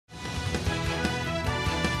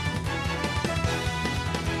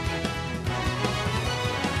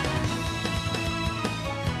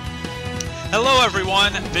Hello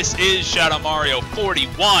everyone, this is Shadow Mario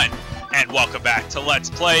 41, and welcome back to Let's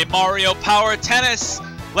Play Mario Power Tennis.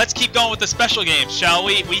 Let's keep going with the special games, shall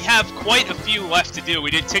we? We have quite a few left to do. We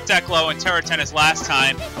did Tic-Tac-Low and Terra Tennis last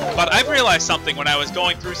time, but I've realized something when I was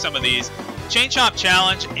going through some of these. Chain Chomp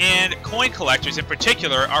Challenge and Coin Collectors in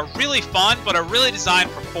particular are really fun, but are really designed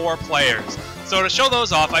for 4 players. So to show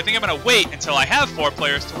those off, I think I'm going to wait until I have 4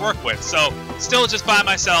 players to work with. So, still just by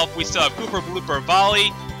myself, we still have Gooper Blooper Volley,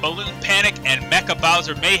 Balloon Panic, and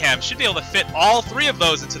Mecha-Bowser Mayhem. Should be able to fit all 3 of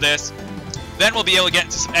those into this. Then we'll be able to get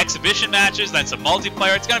into some exhibition matches, then some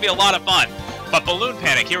multiplayer. It's going to be a lot of fun. But Balloon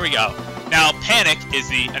Panic, here we go. Now, Panic is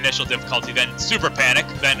the initial difficulty, then Super Panic,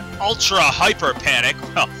 then Ultra Hyper Panic.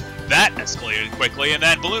 Well, that escalated quickly. And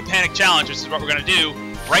then Balloon Panic Challenge, which is what we're going to do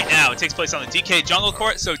right now. It takes place on the DK Jungle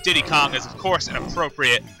Court, so Diddy Kong is, of course, an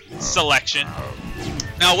appropriate selection.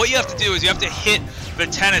 Now, what you have to do is you have to hit the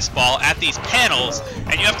tennis ball at these panels,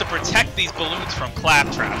 and you have to protect these balloons from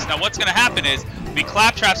klaptraps. Now, what's going to happen is the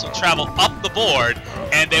klaptraps will travel up the board,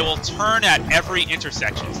 and they will turn at every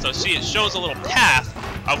intersection. So see, it shows a little path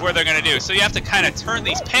of where they're going to do. So you have to kind of turn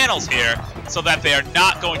these panels here so that they are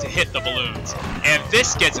not going to hit the balloons. And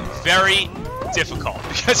this gets very difficult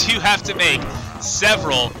because you have to make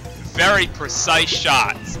several very precise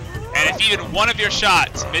shots. And if even one of your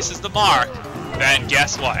shots misses the mark, then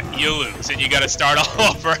guess what? You lose, and you got to start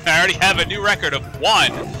all over. I already have a new record of 1.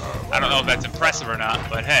 I don't know if that's impressive or not,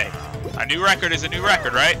 but hey, a new record is a new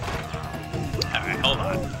record, right? All right, hold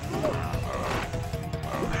on.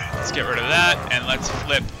 Let's get rid of that, and let's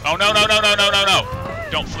flip. Oh, no, no, no, no, no, no, no.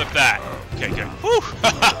 Don't flip that. Okay, good. Whew.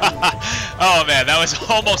 Oh, man, that was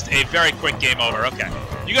almost a very quick game over. Okay.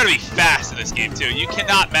 You got to be fast in this game, too. You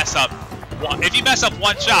cannot mess up one. If you mess up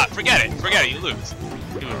one shot, forget it. Forget it. You lose.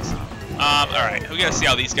 You lose. All right. We got to see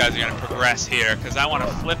how these guys are going to progress here, because I want to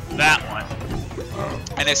flip that one.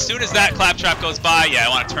 And as soon as that claptrap goes by, yeah, I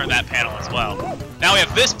want to turn that panel as well. Now we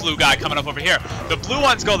have this blue guy coming up over here. The blue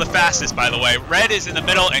ones go the fastest, by the way. Red is in the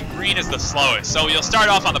middle, and green is the slowest. So you'll start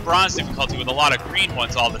off on the bronze difficulty with a lot of green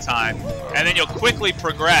ones all the time. And then you'll quickly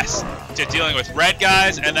progress to dealing with red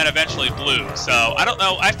guys, and then eventually blue. So, I don't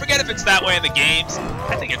know. I forget if it's that way in the games.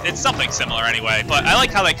 I think it's something similar anyway. But I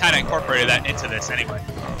like how they kind of incorporated that into this anyway.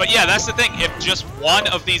 But yeah, that's the thing. If just one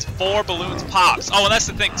of these 4 balloons pops. Oh, and that's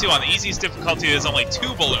the thing, too. On the easiest difficulty, there's only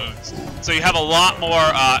 2 balloons. So you have a lot more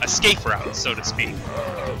escape routes, so to speak.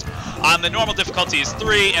 On the normal difficulty is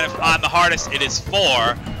 3, and on the hardest it is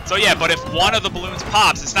 4. So yeah, but if one of the balloons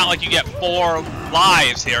pops, it's not like you get 4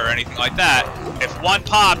 lives here or anything like that. If one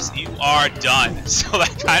pops, you are done. So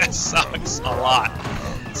that kind of sucks a lot.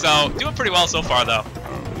 So, doing pretty well so far, though.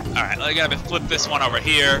 Alright, I gotta flip this one over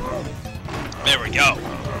here. There we go.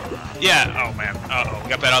 Yeah, oh man. Uh-oh, we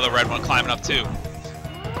got that other red one climbing up, too.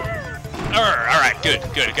 Alright, good,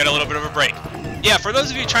 good. Got a little bit of a break. Yeah, for those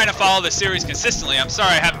of you trying to follow this series consistently, I'm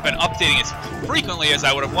sorry I haven't been updating as frequently as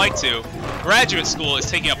I would have liked to. Graduate school is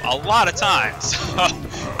taking up a lot of time, so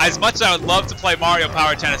as much as I would love to play Mario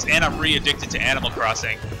Power Tennis, and I'm re-addicted to Animal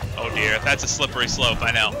Crossing. Oh dear, that's a slippery slope,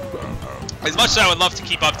 I know. As much as I would love to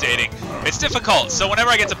keep updating, it's difficult, so whenever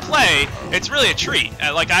I get to play, it's really a treat.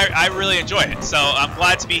 I really enjoy it, so I'm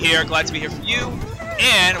glad to be here for you,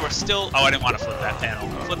 and we're still... Oh, I didn't want to flip that panel.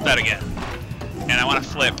 Flip that again. And I want to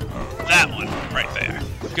flip that one right there.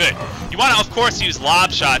 Good. You want to, of course, use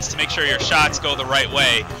lob shots to make sure your shots go the right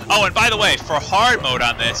way. Oh, and by the way, for hard mode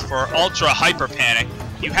on this, for Ultra Hyper Panic,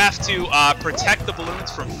 you have to protect the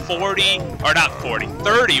balloons from 30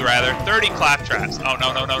 claptraps. Oh,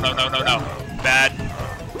 no, no, no, no, no, no, no. Bad.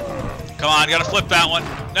 Come on, gotta flip that one.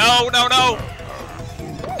 No, no, no.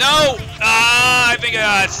 No! I think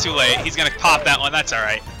it's too late. He's gonna pop that one. That's all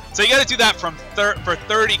right. So you got to do that for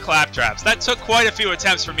 30 claptraps. That took quite a few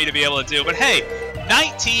attempts for me to be able to do. But hey,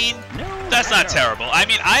 19, that's not terrible. I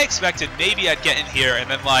mean, I expected maybe I'd get in here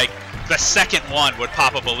and then, like, the second one would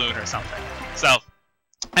pop a balloon or something. So,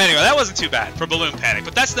 anyway, that wasn't too bad for Balloon Panic.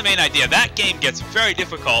 But that's the main idea. That game gets very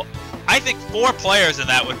difficult. I think 4 players in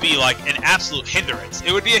that would be, like, an absolute hindrance.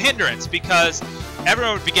 It would be a hindrance because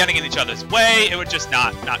everyone would be getting in each other's way. It would just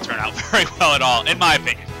not turn out very well at all, in my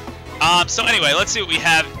opinion. So anyway, let's see what we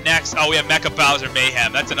have next. Oh, we have Mecha-Bowser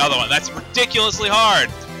Mayhem. That's another one. That's ridiculously hard.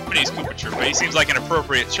 I'm going to use Koopa Troopa. He seems like an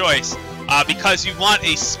appropriate choice because you want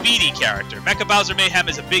a speedy character. Mecha-Bowser Mayhem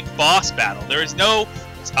is a big boss battle. There is no,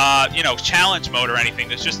 challenge mode or anything.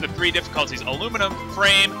 There's just the 3 difficulties: aluminum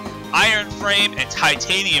frame, iron frame, and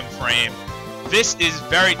titanium frame. This is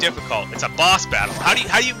very difficult. It's a boss battle. How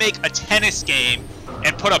do you make a tennis game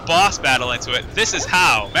and put a boss battle into it? This is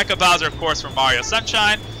how. Mecha-Bowser, of course, from Mario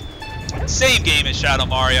Sunshine. Same game as Shadow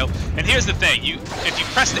Mario. And here's the thing, if you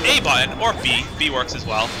press the A button, or B works as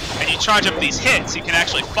well, and you charge up these hits, you can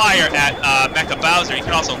actually fire at Mecha-Bowser. You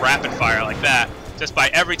can also rapid fire like that, just by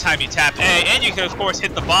every time you tap A, and you can of course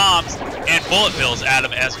hit the bombs and bullet bills at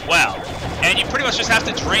him as well. And you pretty much just have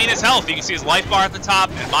to drain his health. You can see his life bar at the top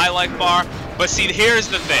and my life bar. But see, here's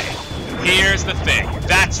the thing. Here's the thing.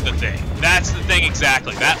 That's the thing. That's the thing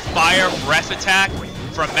exactly. That fire breath attack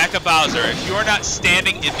from Mecha-Bowser, if you're not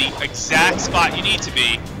standing in the exact spot you need to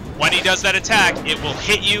be, when he does that attack, it will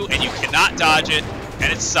hit you and you cannot dodge it,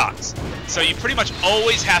 and it sucks. So you pretty much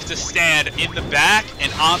always have to stand in the back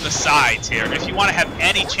and on the sides here if you want to have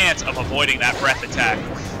any chance of avoiding that breath attack.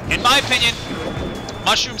 In my opinion,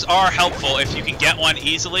 mushrooms are helpful if you can get one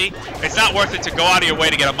easily. It's not worth it to go out of your way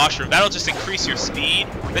to get a mushroom. That'll just increase your speed.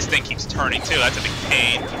 This thing keeps turning too. That's a big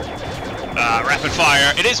pain. Rapid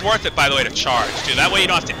fire. It is worth it, by the way, to charge too. That way you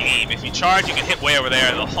don't have to aim. If you charge, you can hit way over there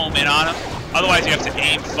and they'll home in on them. Otherwise, you have to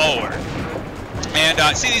aim forward.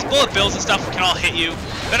 And see, these bullet bills and stuff can all hit you.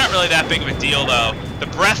 They're not really that big of a deal, though. The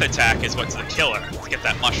breath attack is what's the killer to get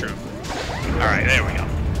that mushroom. All right, there we go.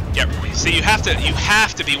 See, you have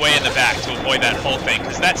to be way in the back to avoid that whole thing,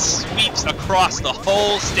 because that sweeps across the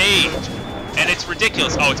whole stage, and it's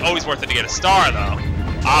ridiculous. Oh, it's always worth it to get a star, though.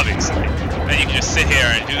 Obviously. Then you can just sit here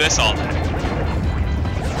and do this all day.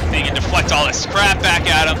 Then you can deflect all this crap back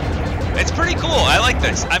at him. It's pretty cool. I like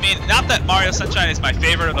this. I mean, not that Mario Sunshine is my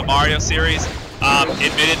favorite of the Mario series,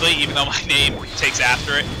 admittedly, even though my name takes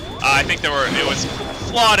after it. I think it was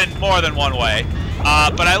flawed in more than one way.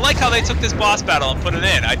 But I like how they took this boss battle and put it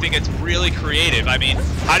in. I think it's really creative. I mean,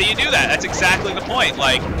 how do you do that? That's exactly the point.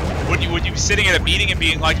 Like, would you be sitting at a meeting and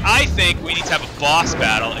being like, I think we need to have a boss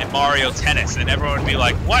battle in Mario Tennis, and everyone would be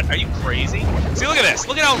like, what? Are you crazy? See, look at this.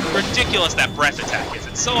 Look at how ridiculous that breath attack is.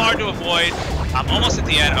 It's so hard to avoid. I'm almost at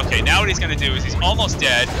the end. Okay, now what he's going to do is he's almost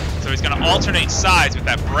dead, so he's going to alternate sides with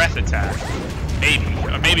that breath attack. Maybe.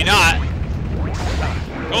 Or maybe not.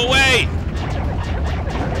 Go away!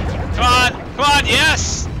 Come on! Come on!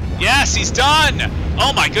 Yes! Yes, he's done!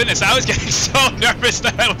 Oh my goodness, I was getting so nervous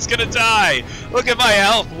that I was gonna die. Look at my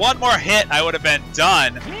health. One more hit, I would have been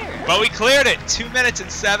done. But we cleared it. 2 minutes and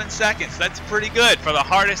 7 seconds. That's pretty good for the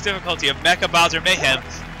hardest difficulty of Mecha-Bowser Mayhem.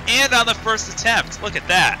 And on the first attempt. Look at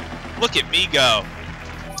that. Look at me go.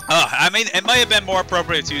 I mean, it might have been more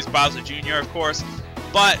appropriate to use Bowser Jr., of course.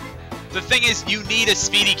 But the thing is, you need a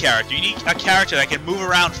speedy character. You need a character that can move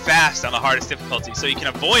around fast on the hardest difficulty so you can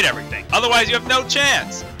avoid everything. Otherwise, you have no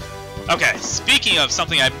chance. Okay, speaking of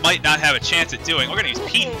something I might not have a chance at doing, we're going to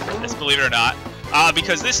use Petey for this, believe it or not,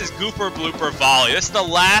 because this is Gooper Blooper Volley. This is the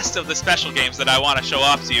last of the special games that I want to show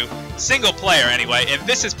off to you, single player anyway, and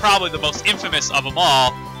this is probably the most infamous of them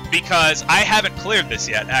all because I haven't cleared this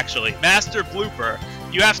yet, actually. Master Blooper,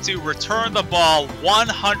 you have to return the ball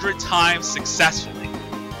 100 times successfully.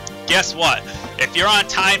 Guess what? If you're on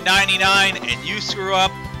time 99 and you screw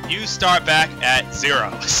up, you start back at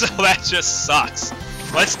 0. So that just sucks.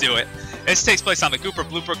 Let's do it. This takes place on the Gooper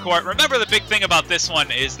Blooper Court. Remember, the big thing about this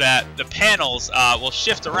one is that the panels will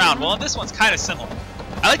shift around. Well, this one's kind of similar.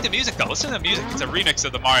 I like the music, though. Listen to the music. It's a remix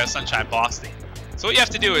of the Mario Sunshine boss theme. So what you have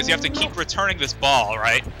to do is you have to keep returning this ball,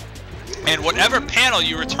 right? And whatever panel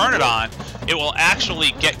you return it on, it will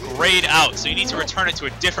actually get grayed out. So you need to return it to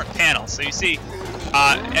a different panel. So you see,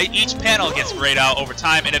 each panel gets grayed out over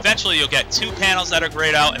time, and eventually you'll get 2 panels that are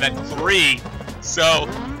grayed out, and then 3. So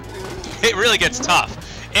it really gets tough.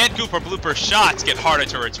 And Gooper Blooper shots get harder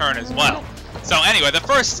to return as well. So anyway, the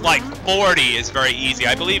first, like, 40 is very easy.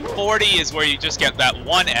 I believe 40 is where you just get that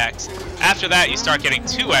 1X. After that, you start getting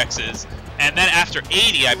 2 X's. And then after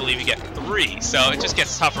 80, I believe you get 3. So it just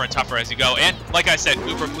gets tougher and tougher as you go. And like I said,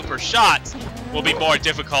 Gooper Blooper shots will be more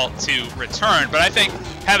difficult to return. But I think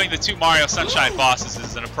having the 2 Mario Sunshine bosses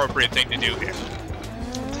is an appropriate thing to do here.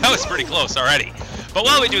 That was pretty close already. But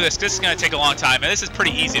while we do this is going to take a long time, and this is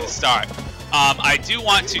pretty easy to start. I do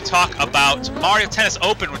want to talk about Mario Tennis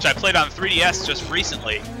Open, which I played on 3DS just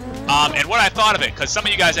recently, and what I thought of it, because some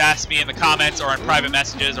of you guys asked me in the comments or in private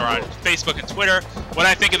messages or on Facebook and Twitter what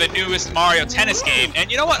I think of the newest Mario Tennis game,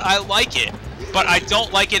 and you know what? I like it, but I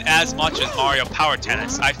don't like it as much as Mario Power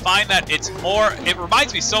Tennis. I find that it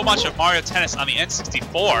reminds me so much of Mario Tennis on the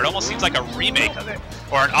N64. It almost seems like a remake of it,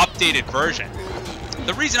 or an updated version.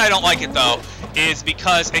 The reason I don't like it, though, is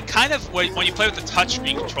because it kind of, when you play with the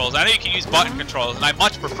touchscreen controls, I know you can use button controls, and I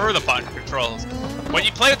much prefer the button controls. When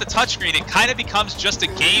you play with the touchscreen, it kind of becomes just a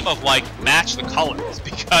game of, like, match the colors,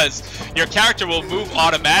 because your character will move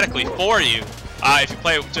automatically for you if you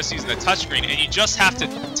play just using the touchscreen, and you just have to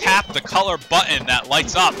tap the color button that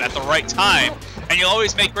lights up at the right time, and you'll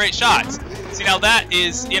always make great shots. See, now that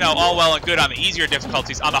is, you know, all well and good on the easier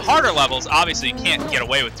difficulties. On the harder levels, obviously you can't get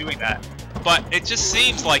away with doing that. But it just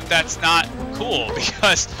seems like that's not cool,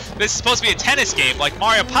 because this is supposed to be a tennis game, like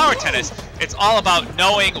Mario Power Tennis. It's all about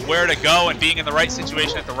knowing where to go and being in the right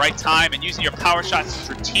situation at the right time and using your power shots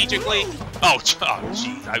strategically. Oh,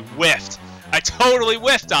 jeez, I whiffed. I totally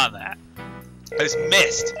whiffed on that. I just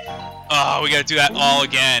missed. Oh, we gotta do that all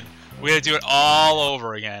again. We gotta do it all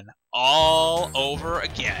over again. All over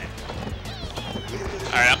again.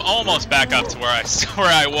 Alright, I'm almost back up to where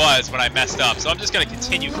I was when I messed up, so I'm just gonna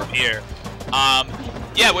continue from here.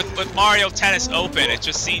 Yeah, with Mario Tennis Open, it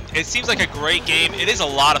seems like a great game. It is a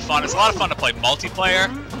lot of fun. It's a lot of fun to play multiplayer,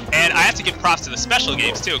 and I have to give props to the special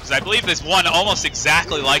games too, because I believe there's one almost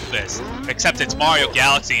exactly like this, except it's Mario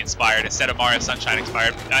Galaxy inspired instead of Mario Sunshine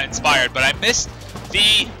inspired. But I missed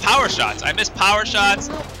the power shots. I missed power shots,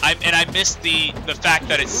 and I missed the fact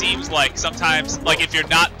that it seems like sometimes, like if you're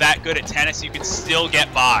not that good at tennis, you can still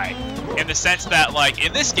get by. In the sense that, like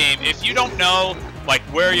in this game, if you don't know like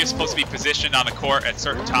where you're supposed to be positioned on the court at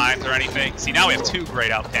certain times or anything. See, now we have 2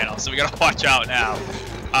 grayed out panels, so we gotta watch out now.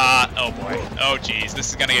 Oh boy. Oh geez, this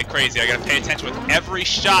is gonna get crazy. I gotta pay attention with every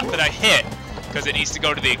shot that I hit, because it needs to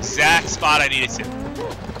go to the exact spot I need it to.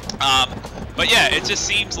 But yeah, it just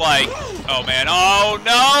seems like, oh man, oh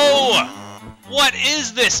no! What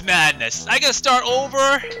is this madness? I gotta start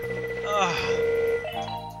over?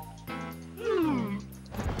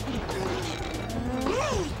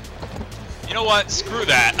 You know what? Screw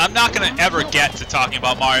that. I'm not going to ever get to talking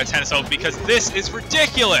about Mario Tennis Open because this is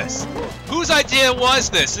ridiculous. Whose idea was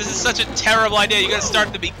this? This is such a terrible idea. You got to start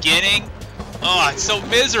at the beginning. Oh, it's so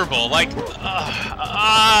miserable. Like,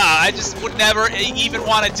 I just would never even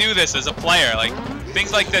want to do this as a player. Like,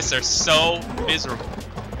 things like this are so miserable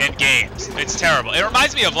in games. It's terrible. It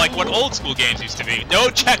reminds me of like what old school games used to be. No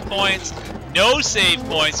checkpoints, no save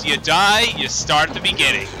points. You die, you start at the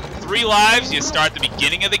beginning. 3 lives, you start at the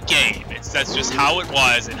beginning of the game. That's just how it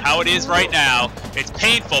was and how it is right now. It's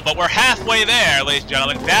painful, but we're halfway there, ladies and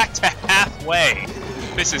gentlemen. Back to halfway.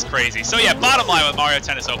 This is crazy. So yeah, bottom line with Mario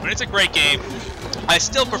Tennis Open, it's a great game. I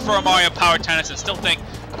still prefer Mario Power Tennis and still think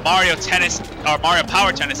Mario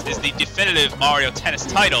Power Tennis is the definitive Mario Tennis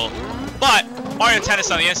title. But Mario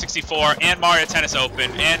Tennis on the N64 and Mario Tennis Open,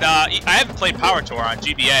 and I haven't played Power Tour on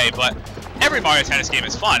GBA, but every Mario Tennis game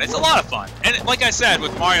is fun. It's a lot of fun. And like I said,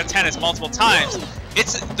 with Mario Tennis multiple times,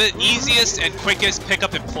 it's the easiest and quickest pick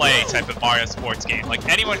up and play type of Mario sports game. Like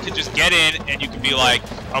anyone can just get in and you can be like,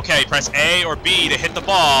 okay, press A or B to hit the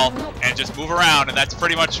ball and just move around, and that's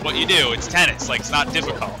pretty much what you do. It's tennis. Like, it's not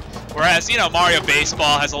difficult. Whereas, you know, Mario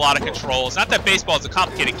Baseball has a lot of controls. Not that baseball is a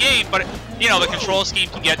complicated game, but, you know, the control scheme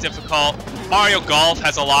can get difficult. Mario Golf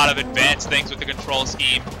has a lot of advanced things with the control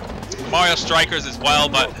scheme. Mario Strikers as well,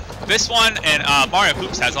 but this one and Mario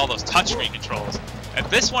Hoops has all those touchscreen controls. And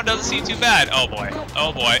this one doesn't seem too bad. Oh boy.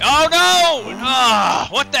 Oh boy. Oh no! Oh,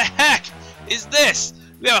 what the heck is this?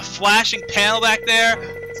 We have a flashing panel back there.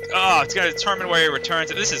 Oh, it's going to determine where he returns.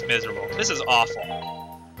 This is miserable. This is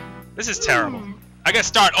awful. This is terrible. I gotta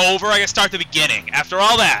start over. I gotta start the beginning. After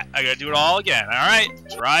all that, I gotta do it all again. Alright?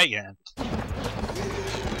 Try again.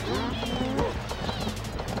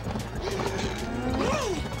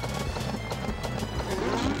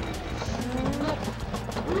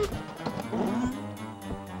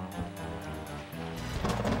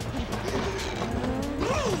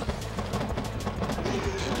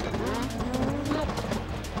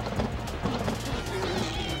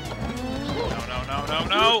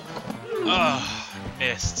 No. Oh,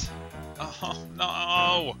 missed. Oh,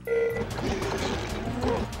 no.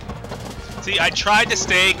 See, I tried to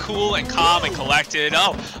stay cool and calm and collected.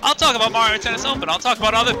 Oh, I'll talk about Mario Tennis Open. I'll talk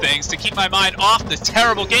about other things to keep my mind off this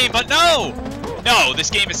terrible game, but no! No, this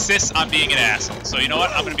game insists on being an asshole. So you know what?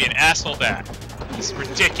 I'm going to be an asshole back. This is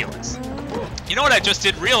ridiculous. You know what I just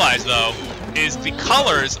did realize, though? Is the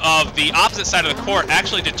colors of the opposite side of the court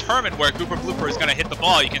actually determine where Gooper Blooper is going to hit the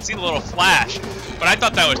ball. You can see the little flash, but I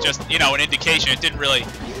thought that was just, you know, an indication. It didn't really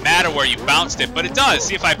matter where you bounced it, but it does.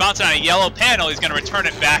 See, if I bounce it on a yellow panel, he's going to return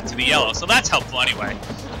it back to the yellow, so that's helpful anyway.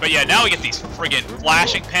 But yeah, now we get these friggin'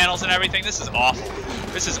 flashing panels and everything. This is awful.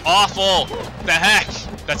 This is awful. The heck?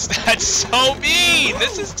 That's so mean.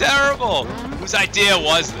 This is terrible. Whose idea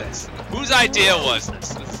was this? Whose idea was this?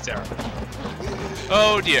 This is terrible.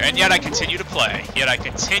 Oh dear, and yet I continue to play. Yet I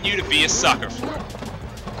continue to be a sucker for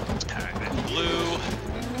it. Alright, then blue.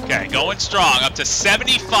 Okay, going strong, up to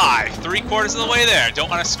 75. 3/4 of the way there. Don't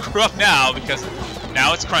want to screw up now because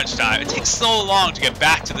now it's crunch time. It takes so long to get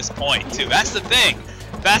back to this point, too. That's the thing.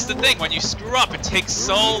 That's the thing. When you screw up, it takes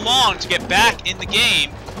so long to get back in the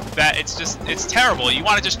game that it's terrible. You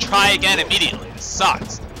want to just try again immediately. It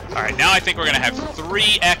sucks. Alright, now I think we're going to have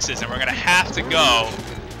 3 X's, and we're going to have to go...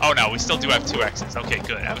 Oh no, we still do have 2 X's. Okay,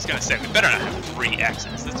 good. I was going to say, we better not have 3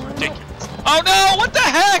 X's. That's ridiculous. Oh no, what the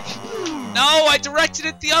heck? No, I directed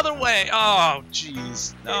it the other way. Oh,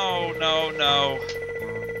 jeez. No, no, no.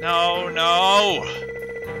 No, no.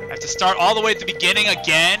 I have to start all the way at the beginning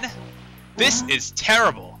again? This is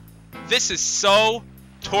terrible. This is so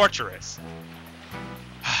torturous.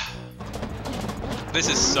 This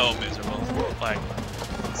is so miserable. Like,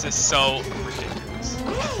 this is so ridiculous.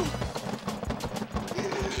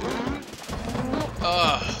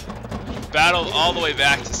 Battled all the way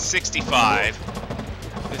back to 65.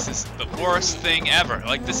 This is the worst thing ever.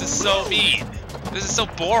 Like, this is so mean. This is so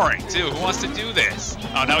boring, too. Who wants to do this?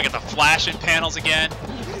 Oh, now we get the flashing panels again.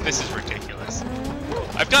 This is ridiculous.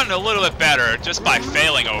 I've gotten a little bit better just by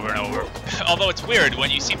failing over and over. Although it's weird, when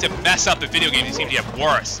you seem to mess up the video game, you seem to get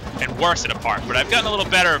worse and worse at a park. But I've gotten a little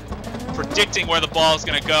better predicting where the ball is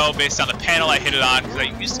going to go based on the panel I hit it on, because I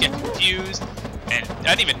used to get confused. And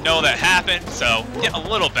I didn't even know that happened, so getting a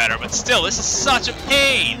little better. But still, this is such a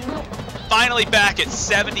pain. Finally back at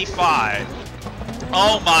 75.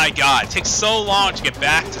 Oh my god, it takes so long to get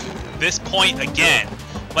back to this point again.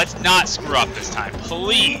 Let's not screw up this time,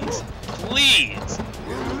 please. Please.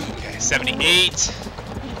 Okay, 78.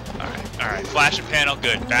 Alright, flash and panel,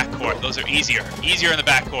 good. Back court, those are easier in the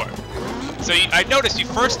back court. So I noticed you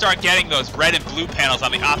first start getting those red and blue panels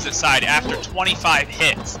on the opposite side after 25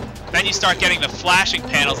 hits. Then you start getting the flashing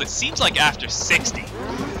panels, it seems like after 60.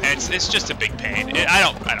 And it's just a big pain. I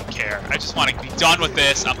don't care. I just want to be done with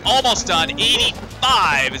this. I'm almost done.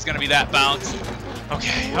 85 is going to be that bounce.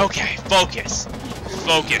 Okay. Focus.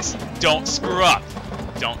 Don't screw up.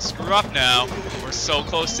 Don't screw up now. We're so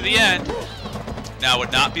close to the end. Now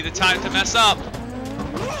would not be the time to mess up.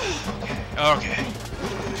 Okay.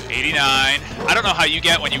 89. I don't know how you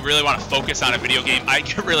get when you really want to focus on a video game. I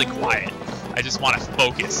get really quiet. I just want to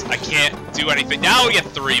focus. I can't do anything. Now we get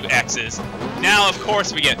 3 X's. Now, of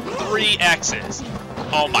course, we get 3 X's.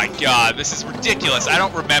 Oh my god, this is ridiculous. I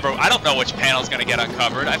don't remember. I don't know which panel is going to get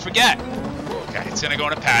uncovered. I forget. Okay, it's going to go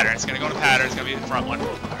in a pattern. It's going to be the front one.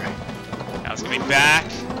 Alright. Now it's going to be back.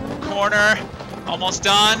 Corner. Almost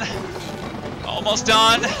done.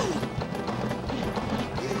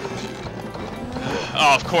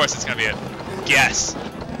 Oh, of course it's going to be a guess.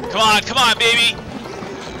 Come on, baby.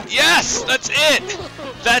 Yes, that's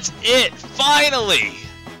it. Finally.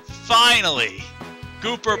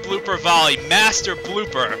 Gooper Blooper Volley, Master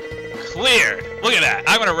Blooper, cleared. Look at that.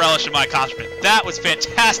 I'm going to relish in my accomplishment. That was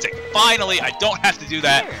fantastic. Finally, I don't have to do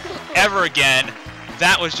that ever again.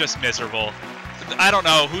 That was just miserable. I don't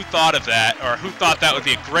know who thought of that, or who thought that would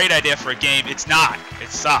be a great idea for a game. It's not. It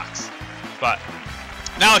sucks. But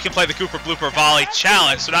now I can play the Gooper Blooper Volley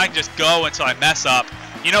challenge, so now I can just go until I mess up.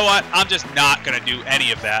 You know what? I'm just not going to do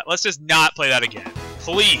any of that. Let's just not play that again.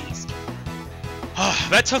 Please.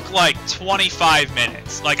 That took like 25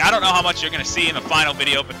 minutes. Like, I don't know how much you're going to see in the final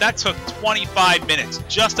video, but that took 25 minutes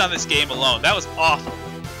just on this game alone. That was awful.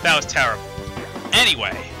 That was terrible.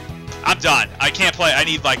 Anyway, I'm done. I can't play. I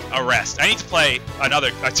need, like, a rest. I need to play a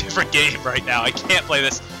different game right now. I can't play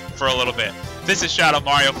this for a little bit. This is Shadow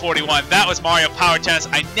Mario 41. That was Mario Power Tennis.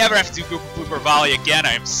 I never have to do Gooper Blooper Volley again.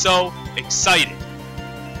 I am so excited.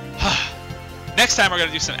 Next time we're going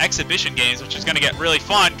to do some exhibition games, which is going to get really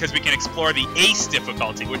fun because we can explore the Ace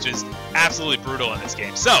difficulty, which is absolutely brutal in this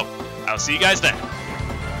game. So, I'll see you guys then.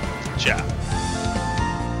 Ciao.